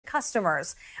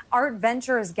customers. Art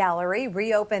Ventures Gallery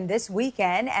reopened this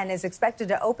weekend and is expected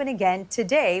to open again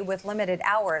today with limited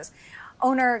hours.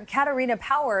 Owner Katarina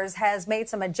Powers has made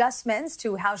some adjustments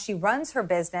to how she runs her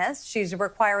business. She's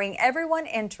requiring everyone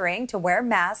entering to wear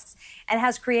masks and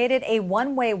has created a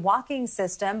one-way walking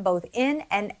system both in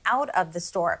and out of the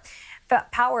store.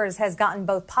 Powers has gotten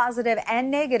both positive and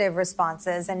negative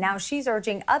responses, and now she's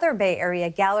urging other Bay Area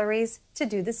galleries to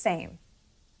do the same.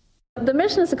 The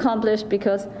mission is accomplished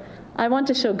because I want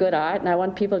to show good art, and I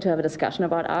want people to have a discussion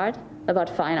about art, about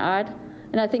fine art.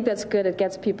 And I think that's good. It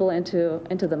gets people into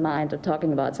the mind of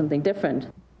talking about something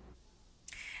different.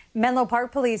 Menlo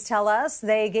Park police tell us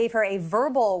they gave her a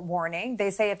verbal warning. They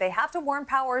say if they have to warn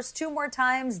Powers 2 more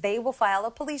times, they will file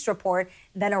a police report,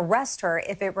 then arrest her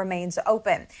if it remains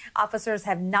open. Officers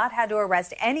have not had to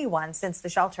arrest anyone since the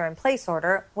shelter-in-place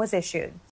order was issued.